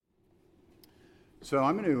So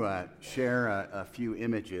I'm going to share a few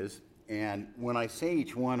images, and when I say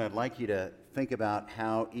each one, I'd like you to think about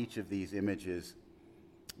how each of these images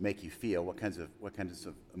make you feel, what kinds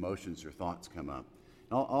of emotions or thoughts come up.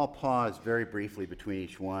 I'll pause very briefly between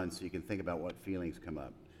each one so you can think about what feelings come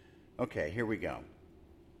up. Okay, here we go.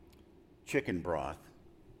 Chicken broth,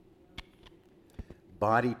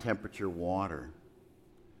 body temperature water,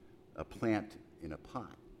 a plant in a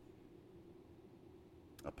pot,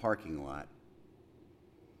 a parking lot,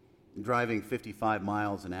 driving 55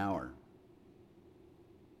 miles an hour,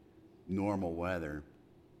 normal weather,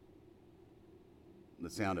 the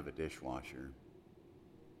sound of a dishwasher.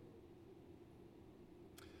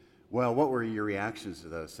 Well, what were your reactions to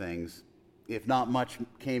those things? If not much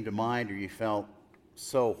came to mind or you felt,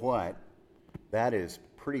 so what, that is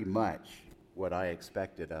pretty much what I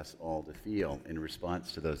expected us all to feel in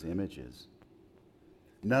response to those images.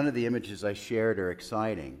 None of the images I shared are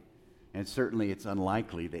exciting, and certainly it's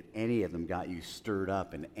unlikely that any of them got you stirred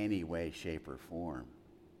up in any way, shape, or form.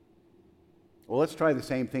 Well, let's try the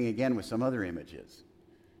same thing again with some other images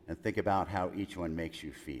and think about how each one makes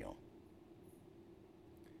you feel.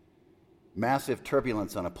 Massive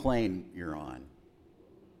turbulence on a plane you're on.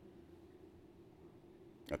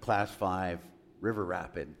 A Class 5 river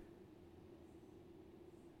rapid.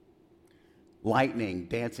 Lightning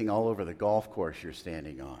dancing all over the golf course you're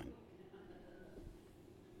standing on.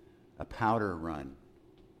 A powder run.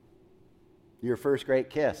 Your first great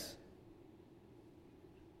kiss.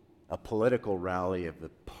 A political rally of the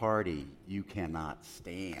party you cannot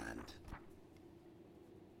stand.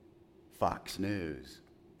 Fox News.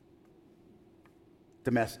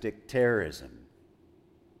 Domestic terrorism.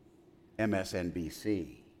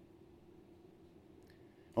 MSNBC.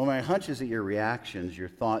 Well, my hunch is that your reactions, your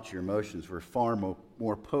thoughts, your emotions were far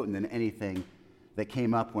more potent than anything that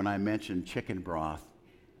came up when I mentioned chicken broth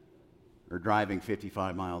or driving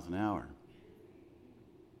 55 miles an hour.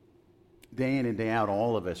 Day in and day out,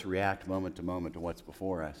 all of us react moment to moment to what's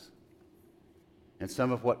before us. And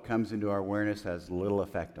some of what comes into our awareness has little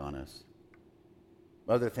effect on us.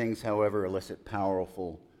 Other things, however, elicit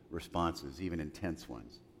powerful responses, even intense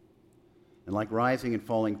ones. And like rising and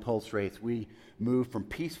falling pulse rates, we move from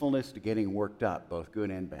peacefulness to getting worked up, both good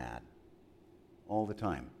and bad, all the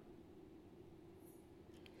time.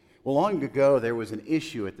 Well, long ago, there was an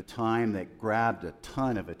issue at the time that grabbed a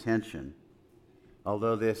ton of attention,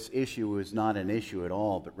 although this issue was not an issue at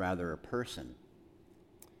all, but rather a person.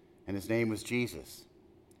 And his name was Jesus.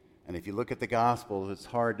 And if you look at the Gospels, it's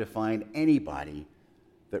hard to find anybody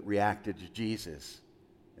that reacted to Jesus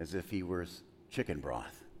as if he was chicken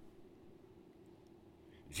broth.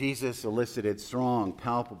 Jesus elicited strong,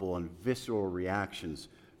 palpable, and visceral reactions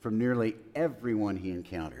from nearly everyone he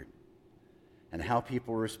encountered. And how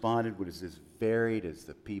people responded was as varied as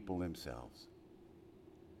the people themselves.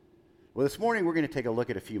 Well, this morning we're going to take a look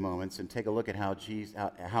at a few moments and take a look at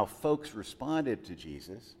how folks responded to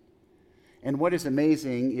Jesus. And what is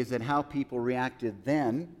amazing is that how people reacted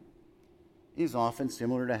then is often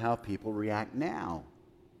similar to how people react now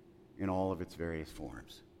in all of its various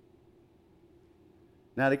forms.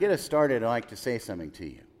 Now, to get us started, I'd like to say something to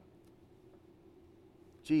you.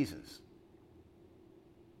 Jesus.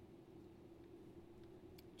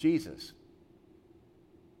 Jesus.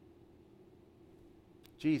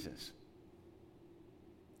 Jesus.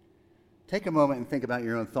 Take a moment and think about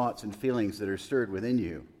your own thoughts and feelings that are stirred within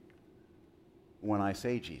you when I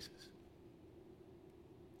say Jesus.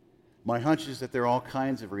 My hunch is that there are all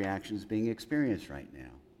kinds of reactions being experienced right now.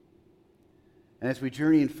 And as we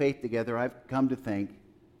journey in faith together, I've come to think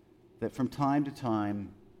that from time to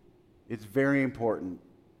time, it's very important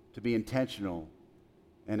to be intentional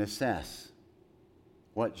and assess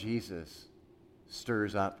what Jesus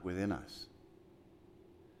stirs up within us.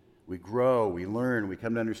 We grow, we learn, we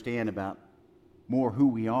come to understand about more who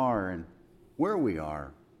we are and where we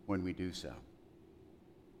are when we do so.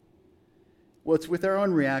 Well, it's with our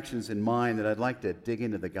own reactions in mind that I'd like to dig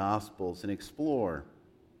into the Gospels and explore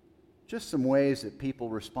just some ways that people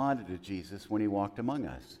responded to Jesus when he walked among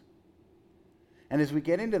us. And as we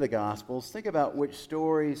get into the Gospels, think about which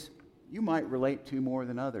stories you might relate to more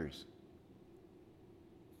than others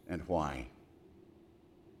and why.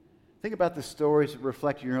 Think about the stories that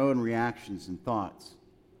reflect your own reactions and thoughts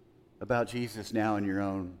about Jesus now in your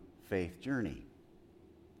own faith journey.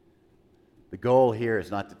 The goal here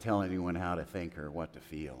is not to tell anyone how to think or what to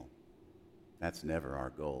feel. That's never our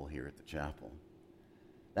goal here at the chapel.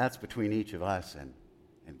 That's between each of us and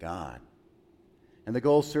God. And the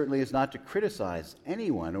goal certainly is not to criticize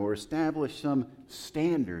anyone or establish some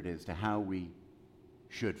standard as to how we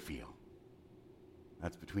should feel.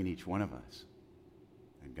 That's between each one of us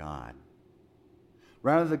and God.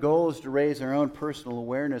 Rather, the goal is to raise our own personal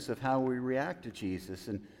awareness of how we react to Jesus.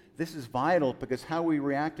 And this is vital because how we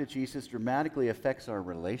react to Jesus dramatically affects our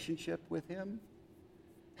relationship with him,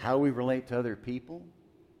 how we relate to other people,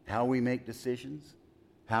 how we make decisions,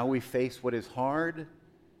 how we face what is hard,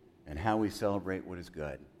 and how we celebrate what is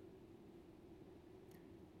good.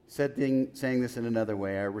 Saying this in another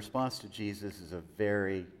way, our response to Jesus is a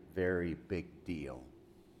very, very big deal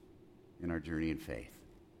in our journey in faith.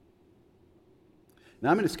 Now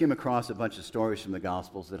I'm going to skim across a bunch of stories from the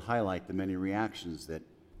Gospels that highlight the many reactions that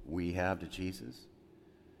we have to Jesus.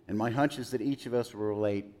 And my hunch is that each of us will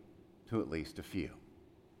relate to at least a few.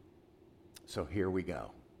 So here we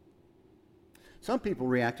go. Some people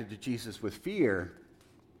reacted to Jesus with fear.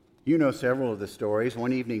 You know several of the stories.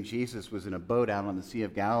 One evening, Jesus was in a boat out on the Sea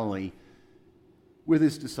of Galilee with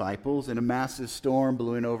his disciples, and a massive storm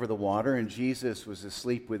blew in over the water, and Jesus was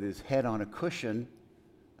asleep with his head on a cushion,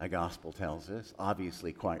 a gospel tells us,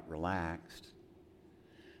 obviously quite relaxed.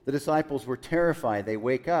 The disciples were terrified. They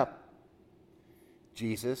wake up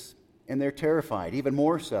Jesus, and they're terrified, even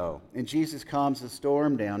more so. And Jesus calms the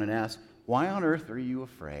storm down and asks, "Why on earth are you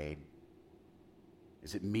afraid?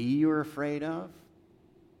 Is it me you're afraid of?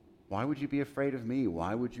 Why would you be afraid of me?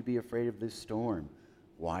 Why would you be afraid of this storm?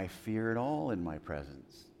 Why fear at all in my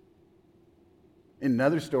presence?" In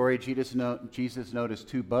another story, Jesus noticed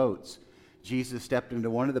two boats. Jesus stepped into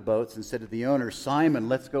one of the boats and said to the owner, "Simon,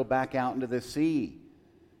 let's go back out into the sea."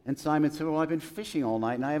 And Simon said, "Well, I've been fishing all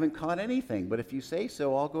night and I haven't caught anything, but if you say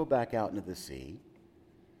so, I'll go back out into the sea."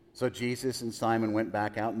 So Jesus and Simon went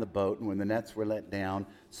back out in the boat, and when the nets were let down,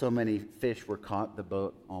 so many fish were caught, the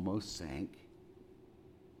boat almost sank.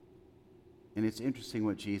 And it's interesting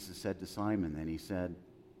what Jesus said to Simon then. He said,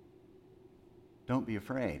 "Don't be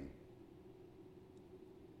afraid."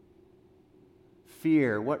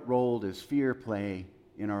 Fear, what role does fear play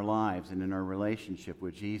in our lives and in our relationship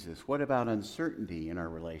with Jesus? What about uncertainty in our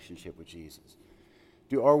relationship with Jesus?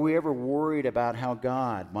 Are we ever worried about how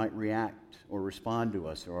God might react or respond to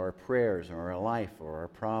us, or our prayers, or our life, or our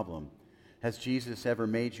problem? Has Jesus ever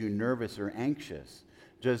made you nervous or anxious?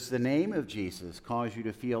 Does the name of Jesus cause you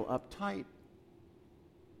to feel uptight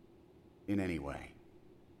in any way?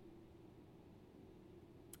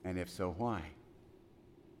 And if so, why?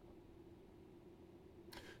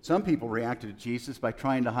 Some people reacted to Jesus by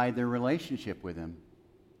trying to hide their relationship with him.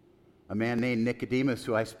 A man named Nicodemus,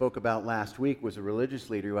 who I spoke about last week, was a religious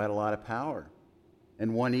leader who had a lot of power.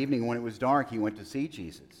 And one evening when it was dark, he went to see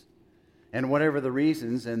Jesus. And whatever the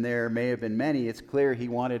reasons, and there may have been many, it's clear he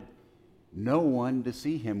wanted no one to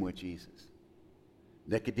see him with Jesus.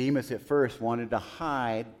 Nicodemus at first wanted to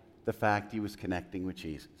hide the fact he was connecting with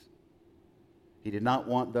Jesus. He did not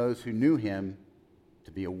want those who knew him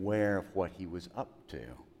to be aware of what he was up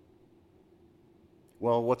to.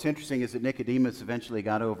 Well, what's interesting is that Nicodemus eventually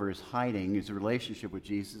got over his hiding, his relationship with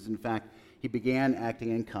Jesus. In fact, he began acting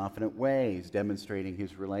in confident ways, demonstrating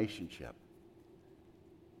his relationship.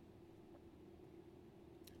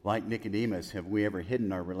 Like Nicodemus, have we ever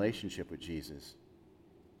hidden our relationship with Jesus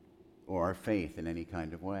or our faith in any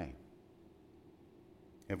kind of way?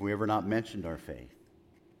 Have we ever not mentioned our faith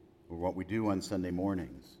or what we do on Sunday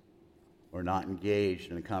mornings, or not engaged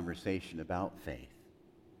in a conversation about faith,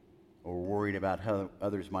 or worried about how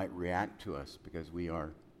others might react to us because we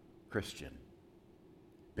are Christian,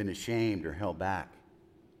 been ashamed or held back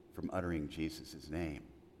from uttering Jesus' name?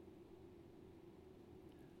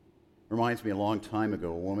 Reminds me, a long time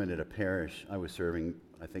ago, a woman at a parish I was serving,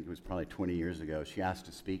 I think it was probably 20 years ago, she asked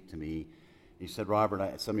to speak to me. He said,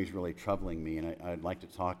 "Robert, somebody's really troubling me, and I'd like to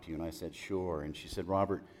talk to you." And I said, "Sure." And she said,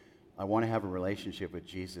 "Robert, I want to have a relationship with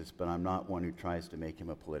Jesus, but I'm not one who tries to make him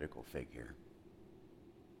a political figure.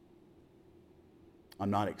 I'm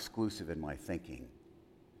not exclusive in my thinking.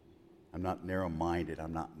 I'm not narrow-minded.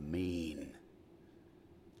 I'm not mean,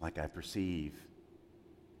 like I perceive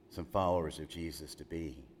some followers of Jesus to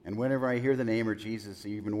be. And whenever I hear the name of Jesus,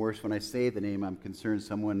 even worse, when I say the name, I'm concerned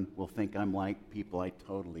someone will think I'm like people I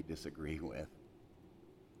totally disagree with.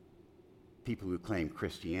 People who claim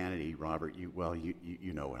Christianity, Robert, you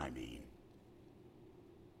know what I mean."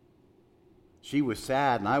 She was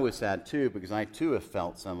sad, and I was sad too, because I too have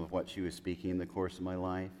felt some of what she was speaking in the course of my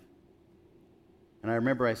life. And I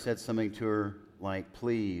remember I said something to her like,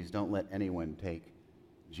 "Please don't let anyone take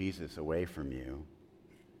Jesus away from you.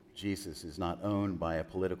 Jesus is not owned by a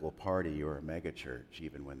political party or a megachurch,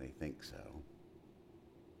 even when they think so."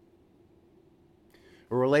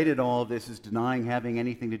 Related to all of this is denying having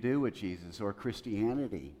anything to do with Jesus or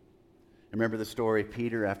Christianity. Remember the story of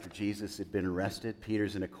Peter after Jesus had been arrested?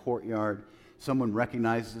 Peter's in a courtyard. Someone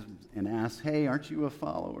recognizes him and asks, "Hey, aren't you a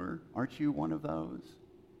follower? Aren't you one of those?"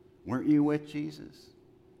 Weren't you with Jesus?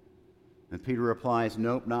 And Peter replies,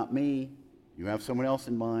 nope, not me. You have someone else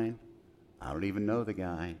in mind. I don't even know the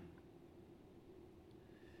guy.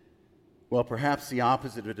 Well, perhaps the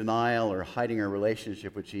opposite of denial or hiding our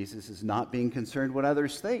relationship with Jesus is not being concerned what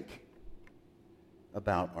others think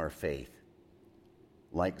about our faith.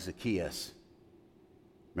 Like Zacchaeus.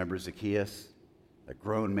 Remember Zacchaeus? A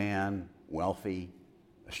grown man, wealthy,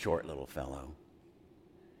 a short little fellow.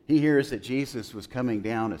 He hears that Jesus was coming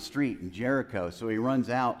down a street in Jericho, so he runs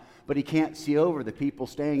out, but he can't see over the people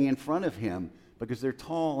staying in front of him because they're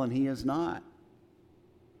tall and he is not.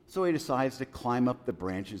 So he decides to climb up the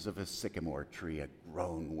branches of a sycamore tree, a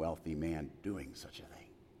grown, wealthy man doing such a thing.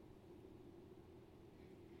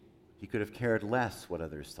 He could have cared less what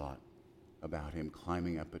others thought about him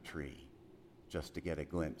climbing up a tree just to get a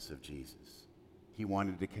glimpse of Jesus. He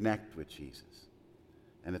wanted to connect with Jesus.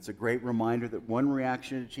 And it's a great reminder that one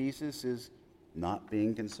reaction to Jesus is not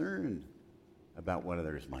being concerned about what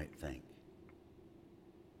others might think.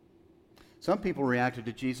 Some people reacted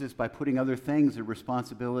to Jesus by putting other things and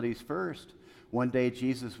responsibilities first. One day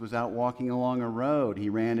Jesus was out walking along a road. He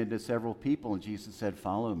ran into several people and Jesus said,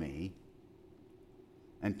 "Follow me."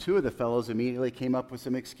 And two of the fellows immediately came up with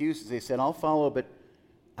some excuses. They said, "I'll follow, but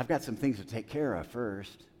I've got some things to take care of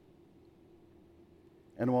first."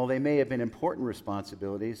 And while they may have been important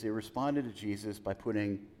responsibilities, they responded to Jesus by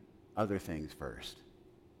putting other things first.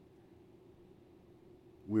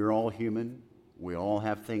 We're all human. We all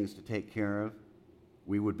have things to take care of.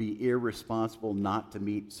 We would be irresponsible not to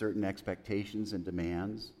meet certain expectations and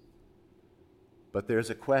demands. But there's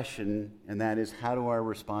a question, and that is, how do our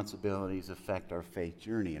responsibilities affect our faith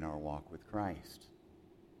journey and our walk with Christ?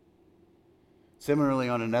 Similarly,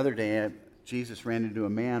 on another day, Jesus ran into a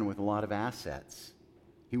man with a lot of assets.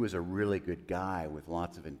 He was a really good guy with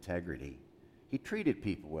lots of integrity. He treated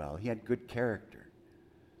people well. He had good character.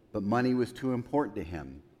 But money was too important to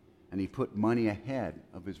him, and he put money ahead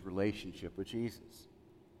of his relationship with Jesus.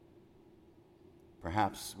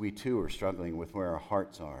 Perhaps we too are struggling with where our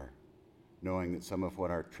hearts are, knowing that some of what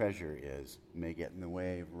our treasure is may get in the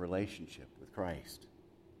way of a relationship with Christ.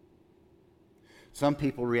 Some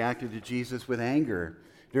people reacted to Jesus with anger.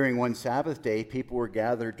 During one Sabbath day, people were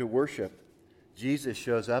gathered to worship. Jesus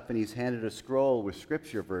shows up and he's handed a scroll with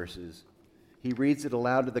scripture verses. He reads it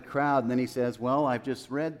aloud to the crowd, and then he says, "Well, I've just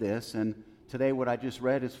read this, and today what I just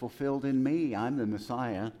read is fulfilled in me. I'm the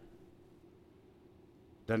Messiah."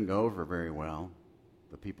 Doesn't go over very well.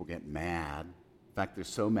 The people get mad. In fact, they're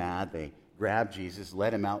so mad they grab Jesus,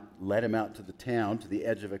 let him out to the town, to the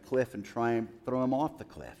edge of a cliff, and try and throw him off the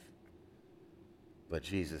cliff. But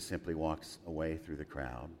Jesus simply walks away through the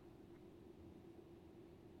crowd.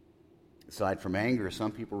 Aside from anger,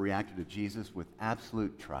 some people reacted to Jesus with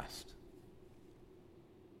absolute trust.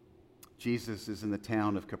 Jesus is in the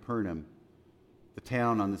town of Capernaum, the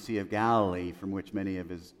town on the Sea of Galilee from which many of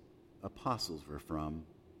his apostles were from.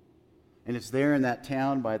 And it's there in that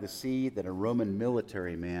town by the sea that a Roman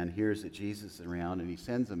military man hears that Jesus is around, and he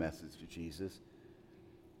sends a message to Jesus.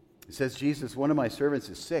 He says, "Jesus, one of my servants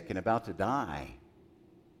is sick and about to die.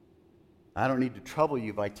 I don't need to trouble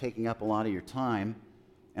you by taking up a lot of your time,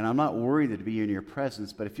 and I'm not worried to be in your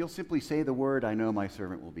presence, but if you'll simply say the word, I know my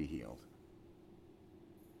servant will be healed."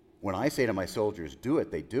 When I say to my soldiers, "Do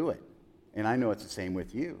it," they do it. And I know it's the same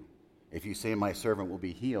with you. If you say my servant will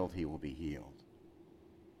be healed, he will be healed.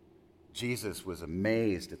 Jesus was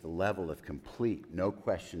amazed at the level of complete, no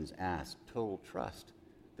questions asked, total trust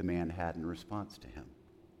the man had in response to him.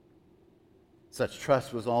 Such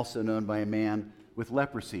trust was also known by a man with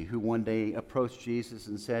leprosy who one day approached Jesus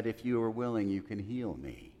and said, "If you are willing, you can heal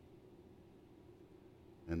me."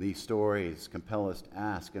 And these stories compel us to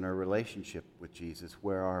ask, in our relationship with Jesus,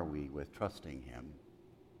 where are we with trusting him?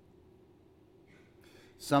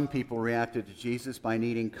 Some people reacted to Jesus by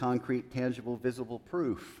needing concrete, tangible, visible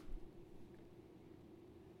proof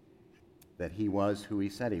that he was who he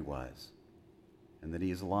said he was, and that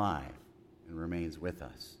he is alive and remains with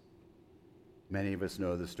us. Many of us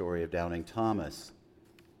know the story of Doubting Thomas,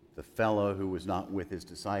 the fellow who was not with his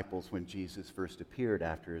disciples when Jesus first appeared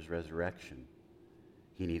after his resurrection.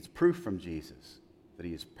 He needs proof from Jesus that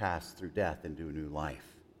he has passed through death into a new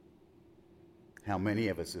life. How many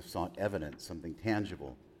of us have sought evidence, something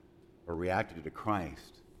tangible, or reacted to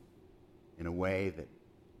Christ in a way that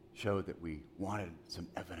showed that we wanted some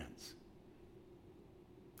evidence?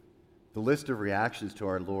 The list of reactions to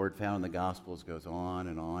our Lord found in the Gospels goes on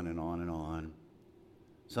and on and on and on.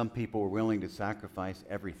 Some people were willing to sacrifice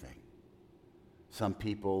everything. Some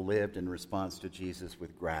people lived in response to Jesus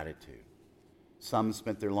with gratitude. Some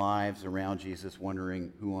spent their lives around Jesus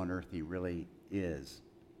wondering who on earth he really is.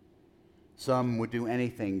 Some would do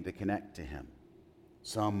anything to connect to him.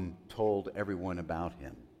 Some told everyone about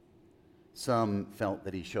him. Some felt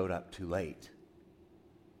that he showed up too late.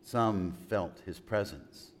 Some felt his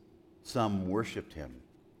presence. Some worshiped him.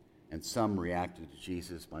 And some reacted to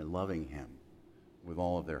Jesus by loving him with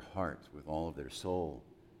all of their heart, with all of their soul,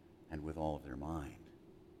 and with all of their mind.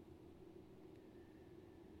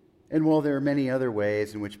 And while there are many other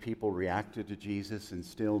ways in which people reacted to Jesus and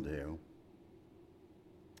still do,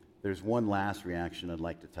 there's one last reaction I'd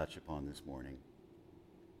like to touch upon this morning.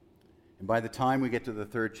 And by the time we get to the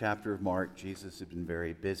 3rd chapter of Mark, Jesus had been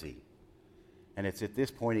very busy. And it's at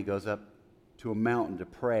this point he goes up to a mountain to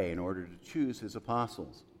pray in order to choose his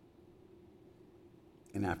apostles.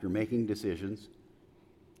 And after making decisions,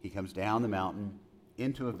 he comes down the mountain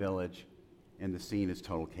into a village, and the scene is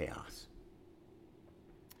total chaos.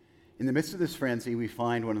 In the midst of this frenzy, we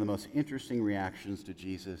find one of the most interesting reactions to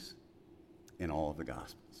Jesus in all of the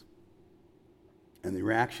Gospels. And the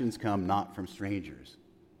reactions come not from strangers,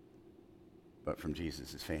 but from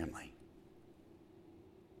Jesus' family.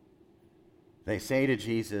 They say to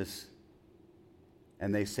Jesus,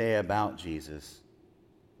 and they say about Jesus,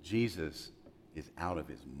 Jesus is out of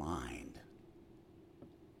his mind.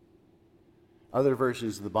 Other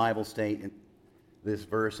versions of the Bible state this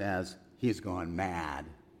verse as, he's gone mad.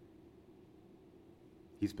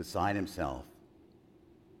 He's beside himself.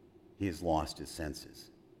 He has lost his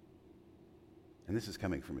senses. And this is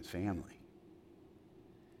coming from his family.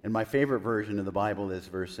 And my favorite version of the Bible, this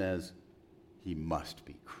verse says, he must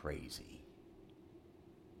be crazy.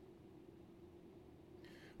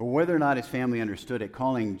 But whether or not his family understood it,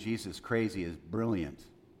 calling Jesus crazy is brilliant,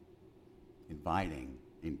 inviting,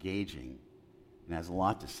 engaging, and has a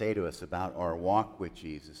lot to say to us about our walk with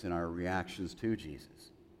Jesus and our reactions to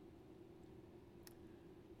Jesus.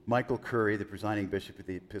 Michael Curry, the presiding bishop of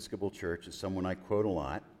the Episcopal Church, is someone I quote a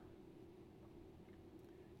lot,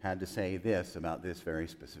 had to say this about this very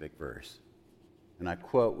specific verse. And I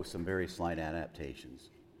quote with some very slight adaptations.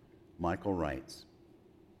 Michael writes,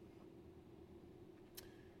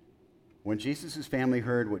 "When Jesus' family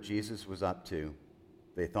heard what Jesus was up to,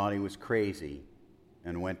 they thought he was crazy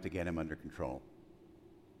and went to get him under control.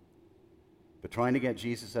 But trying to get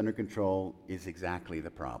Jesus under control is exactly the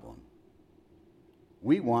problem.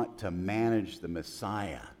 We want to manage the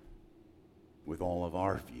Messiah with all of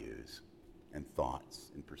our views and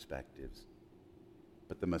thoughts and perspectives.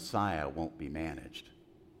 But the Messiah won't be managed.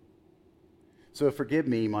 So forgive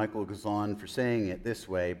me," Michael goes on, "for saying it this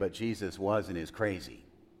way, but Jesus was and is crazy.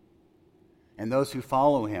 And those who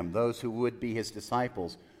follow him, those who would be his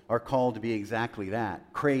disciples, are called to be exactly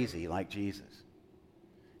that, crazy like Jesus.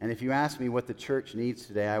 And if you ask me what the church needs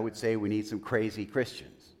today, I would say we need some crazy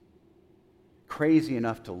Christians. Crazy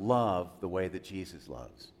enough to love the way that Jesus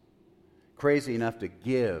loves. Crazy enough to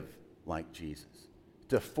give like Jesus.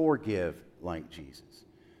 To forgive like Jesus.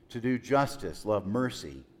 To do justice, love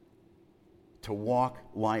mercy. To walk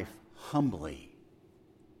life humbly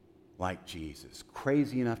like Jesus.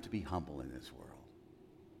 Crazy enough to be humble in this world.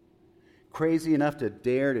 Crazy enough to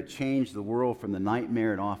dare to change the world from the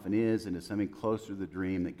nightmare it often is into something closer to the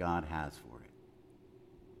dream that God has for it.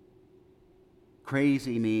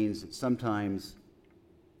 Crazy means that sometimes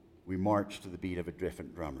we march to the beat of a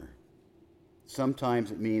different drummer.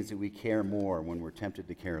 Sometimes it means that we care more when we're tempted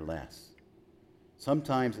to care less.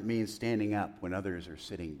 Sometimes it means standing up when others are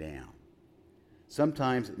sitting down.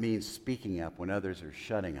 Sometimes it means speaking up when others are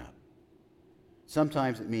shutting up.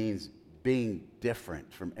 Sometimes it means being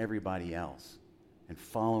different from everybody else and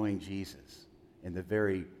following Jesus in the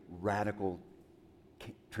very radical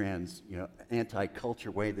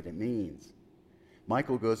anti-culture way that it means.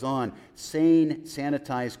 Michael goes on, "Sane,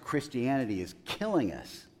 sanitized Christianity is killing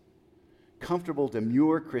us. Comfortable,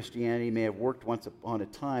 demure Christianity may have worked once upon a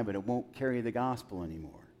time, but it won't carry the gospel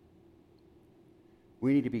anymore.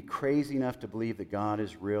 We need to be crazy enough to believe that God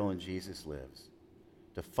is real and Jesus lives,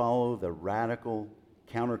 to follow the radical,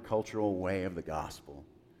 countercultural way of the gospel,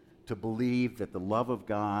 to believe that the love of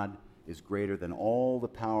God is greater than all the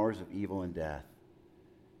powers of evil and death,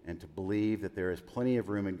 and to believe that there is plenty of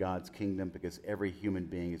room in God's kingdom because every human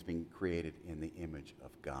being is being created in the image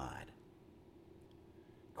of God.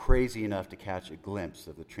 Crazy enough to catch a glimpse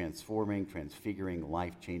of the transforming, transfiguring,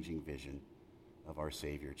 life-changing vision of our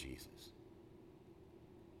Savior Jesus."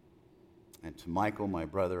 And to Michael, my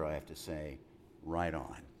brother, I have to say, right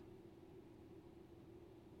on.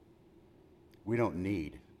 We don't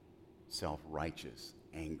need self-righteous,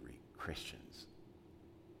 angry Christians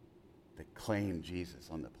that claim Jesus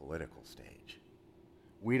on the political stage.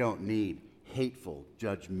 We don't need hateful,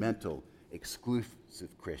 judgmental,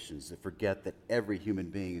 exclusive Christians that forget that every human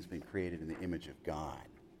being has been created in the image of God.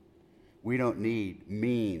 We don't need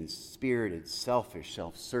mean-spirited, selfish,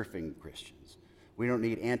 self-serving Christians. We don't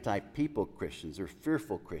need anti-people Christians or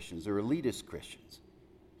fearful Christians or elitist Christians.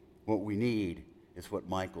 What we need is what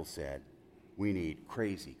Michael said. We need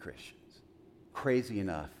crazy Christians, crazy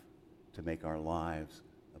enough to make our lives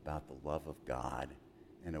about the love of God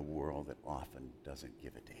in a world that often doesn't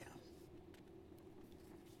give a damn.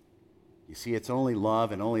 You see, it's only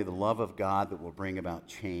love and only the love of God that will bring about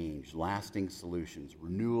change, lasting solutions,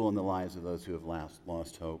 renewal in the lives of those who have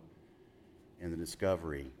lost hope, and the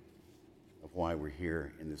discovery of why we're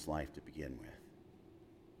here in this life to begin with.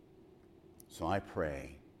 So I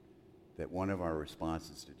pray that one of our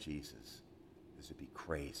responses to Jesus is to be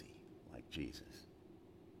crazy like Jesus.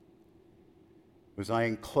 As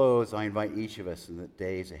I close, I invite each of us in the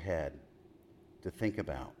days ahead to think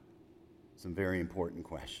about some very important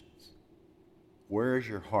questions. Where is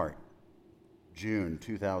your heart, June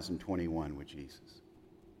 2021, with Jesus?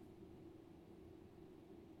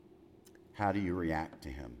 How do you react to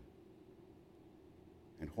him?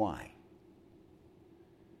 And why?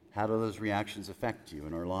 How do those reactions affect you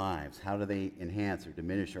in our lives? How do they enhance or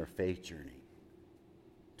diminish our faith journey?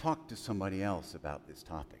 Talk to somebody else about this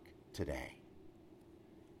topic today.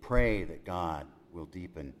 Pray that God will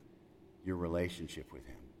deepen your relationship with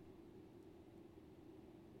him.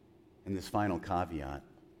 And this final caveat,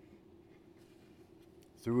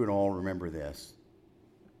 through it all, remember this: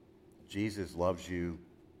 Jesus loves you,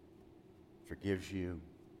 forgives you,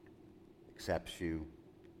 accepts you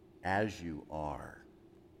as you are,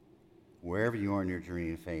 wherever you are in your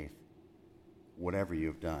journey of faith, whatever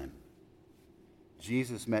you've done.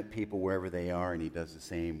 Jesus met people wherever they are, and he does the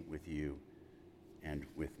same with you and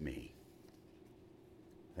with me.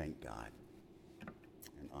 Thank God,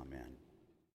 and amen.